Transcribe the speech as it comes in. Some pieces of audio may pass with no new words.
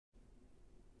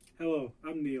Hello,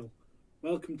 I'm Neil.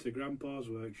 Welcome to Grandpa's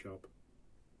Workshop.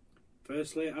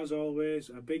 Firstly, as always,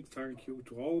 a big thank you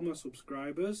to all my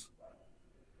subscribers.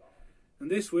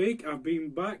 And this week I've been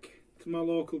back to my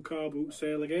local car boot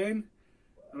sale again,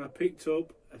 and I picked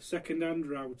up a second-hand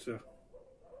router.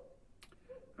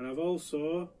 And I've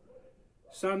also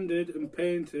sanded and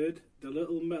painted the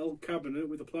little metal cabinet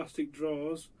with the plastic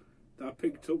drawers that I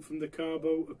picked up from the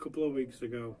Carboot a couple of weeks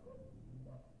ago.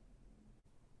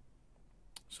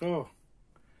 So,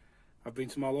 I've been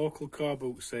to my local car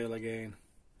boot sale again.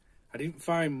 I didn't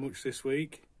find much this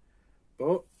week,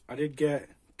 but I did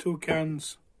get 2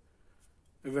 cans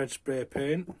of red spray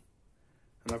paint,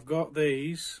 and I've got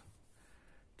these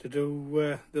to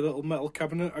do the little metal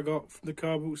cabinet I got from the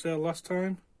car boot sale last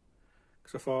time,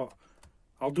 because I thought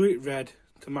I'll do it red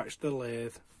to match the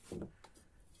lathe.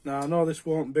 Now I know this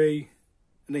won't be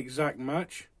an exact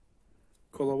match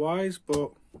colour wise,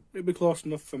 but it'll be close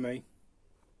enough for me.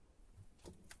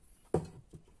 And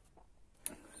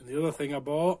the other thing I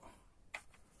bought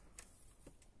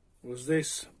was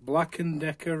this Black &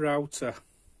 Decker router.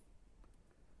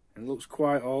 It looks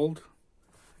quite old.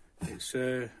 It's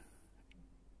a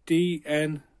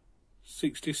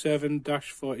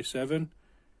DN67-47.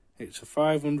 It's a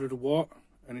 500 watt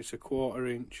and it's a 1/4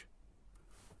 inch.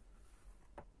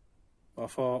 I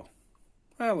thought,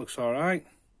 that looks alright.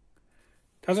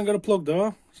 It hasn't got a plug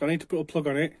though, so I need to put a plug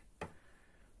on it.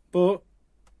 But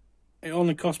it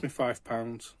only cost me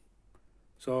 £5.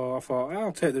 So I thought,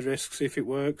 I'll take the risk, see if it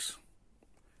works.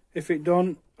 If it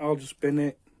don't, I'll just bin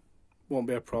it. Won't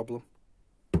be a problem.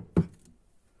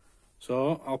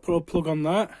 So I'll put a plug on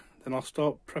that, then I'll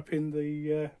start prepping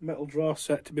the metal drawer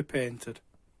set to be painted.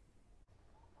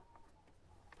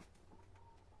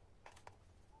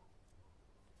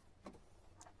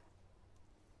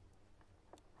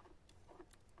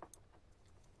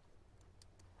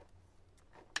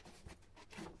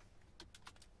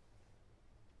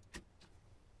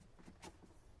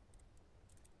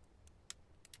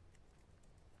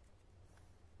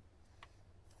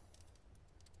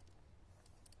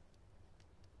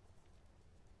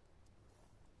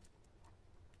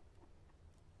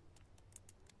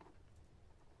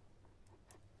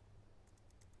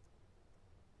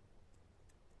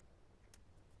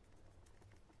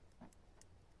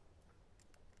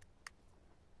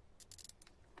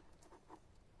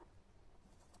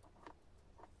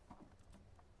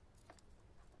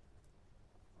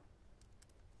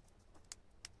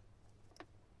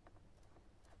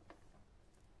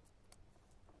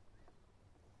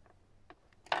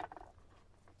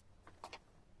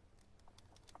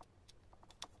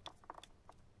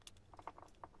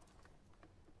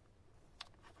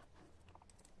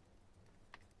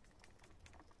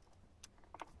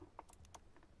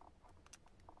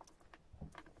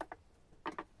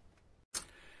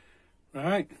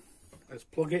 Right, let's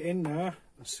plug it in now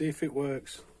and see if it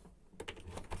works.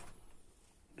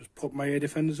 Just put my ear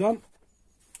defenders on.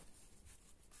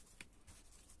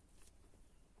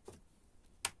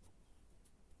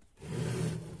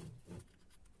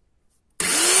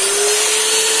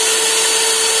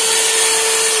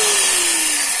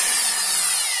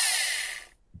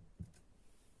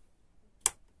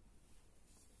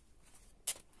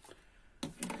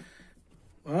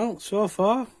 Well, so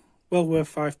far, well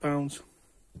worth £5.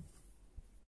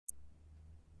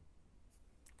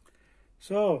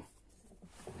 So,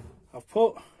 I've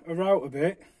put a router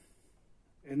bit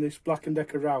in this Black &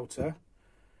 Decker router,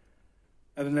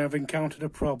 and then I've encountered a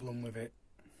problem with it.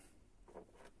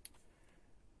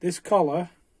 This collar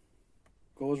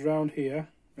goes round here,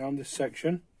 round this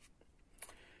section,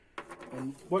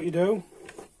 and what you do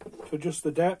to adjust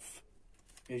the depth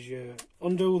is you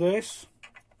undo this,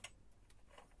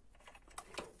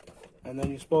 and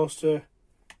then you're supposed to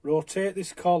rotate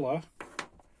this collar,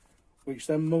 which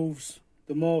then moves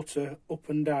the motor up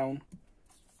and down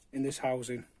in this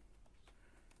housing.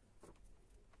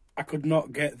 I could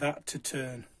not get that to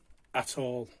turn at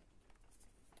all.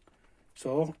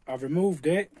 So I've removed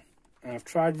it and I've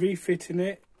tried refitting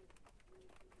it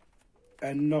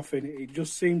and nothing. It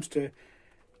just seems to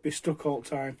be stuck all the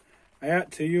time. I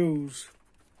had to use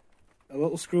a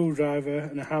little screwdriver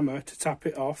and a hammer to tap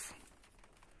it off.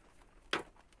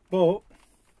 But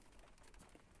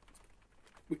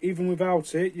even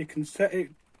without it, you can set it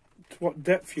to what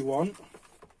depth you want,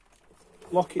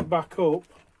 lock it back up,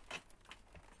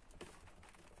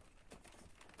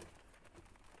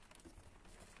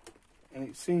 and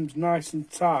it seems nice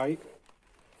and tight.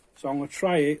 So I'm going to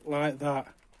try it like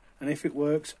that, and if it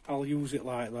works, I'll use it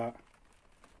like that.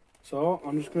 So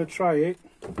I'm just going to try it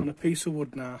on a piece of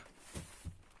wood now.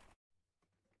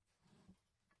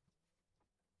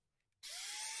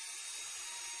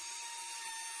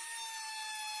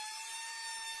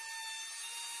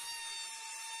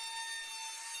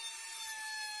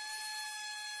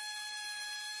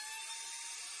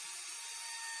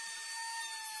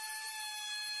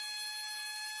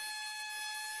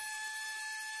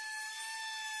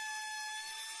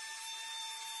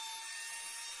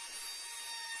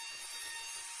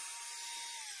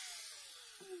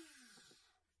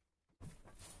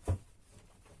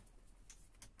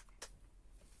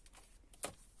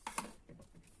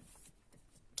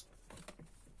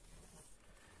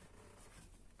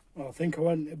 I think I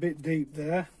went a bit deep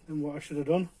there than what I should have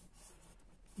done,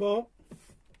 but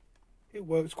it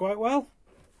works quite well.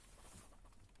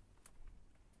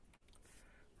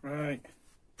 Right,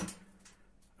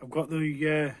 I've got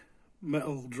the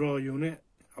metal drawer unit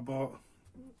I bought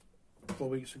a couple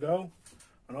of weeks ago,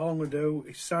 and all I'm going to do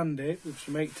is sand it with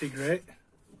some 80 grit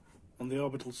on the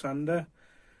orbital sander,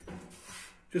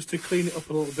 just to clean it up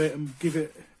a little bit and give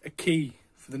it a key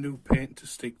for the new paint to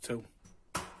stick to.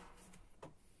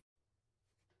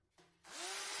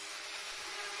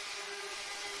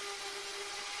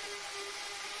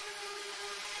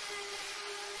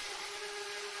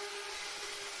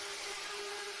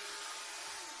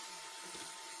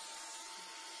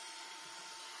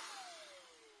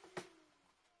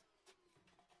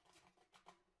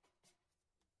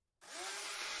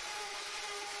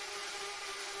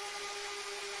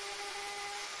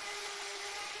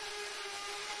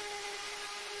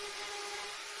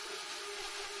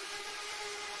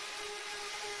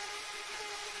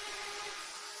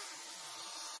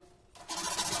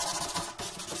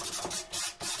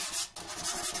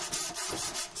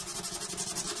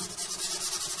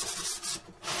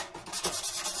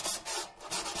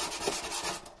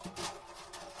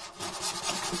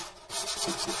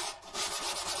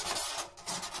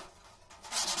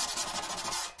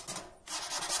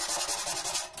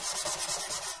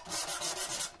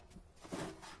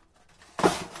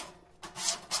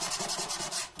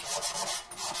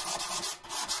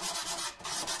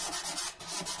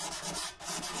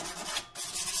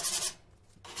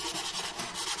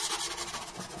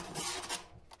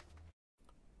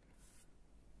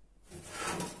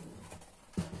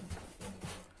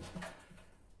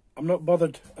 I'm not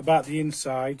bothered about the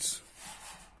insides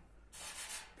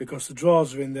because the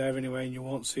drawers are in there anyway and you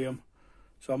won't see them.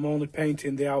 So I'm only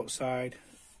painting the outside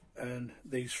and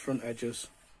these front edges.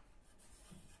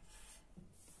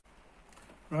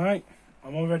 Right,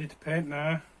 I'm all ready to paint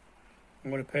now. I'm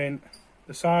going to paint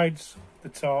the sides, the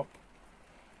top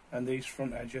and these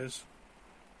front edges,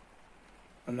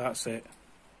 and that's it.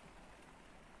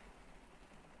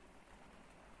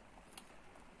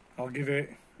 I'll give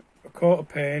it a coat of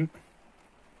paint,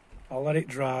 I'll let it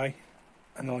dry,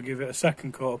 and I'll give it a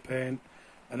second coat of paint,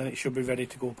 and then it should be ready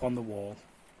to go up on the wall.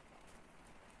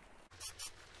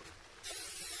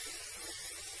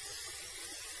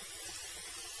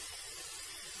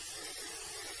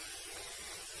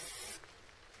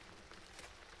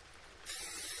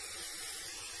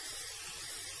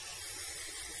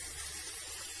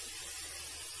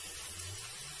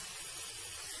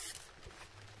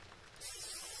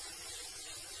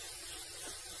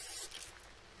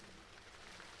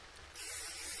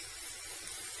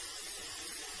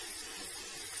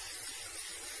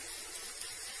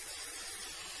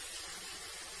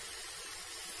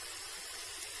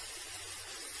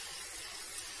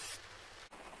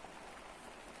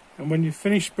 And when you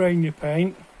finish spraying your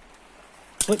paint,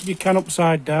 flip your can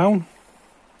upside down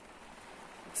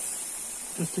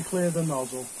just to clear the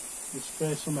nozzle. You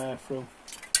spray some air through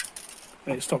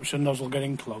and it stops your nozzle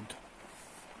getting clogged.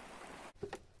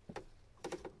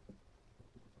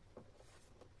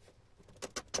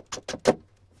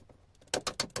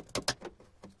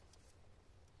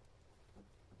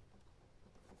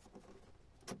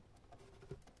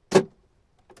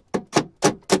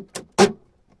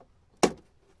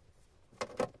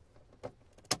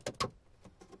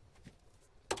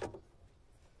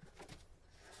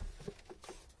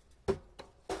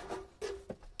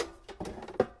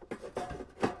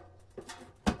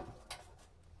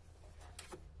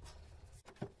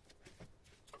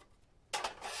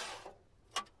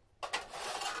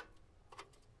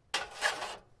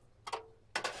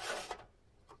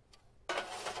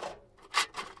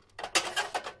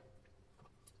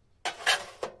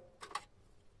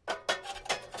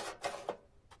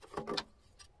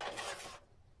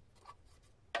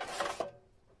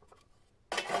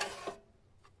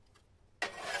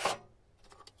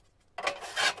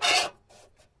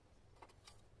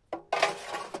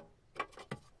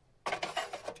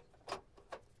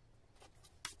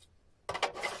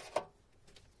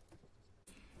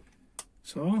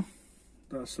 So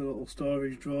that's the little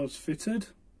storage drawers fitted.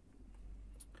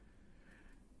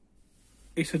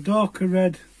 It's a darker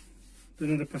red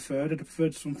than I'd have preferred. I'd have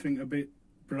preferred something a bit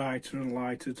brighter and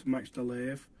lighter to match the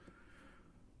lathe,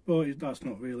 but that's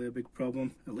not really a big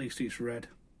problem. At least it's red.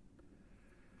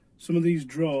 Some of these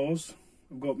drawers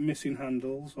have got missing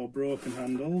handles or broken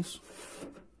handles,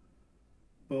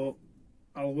 but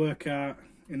I'll work out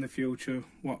in the future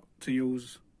what to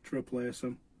use to replace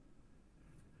them.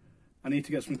 I need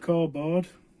to get some cardboard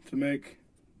to make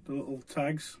the little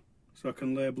tags so I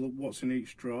can label up what's in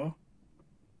each drawer.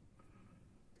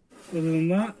 other than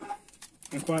that,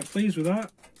 I'm quite pleased with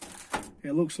that.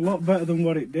 It looks a lot better than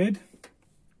what it did.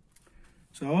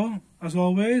 So, as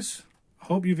always, I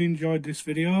hope you've enjoyed this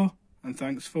video, and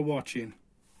thanks for watching.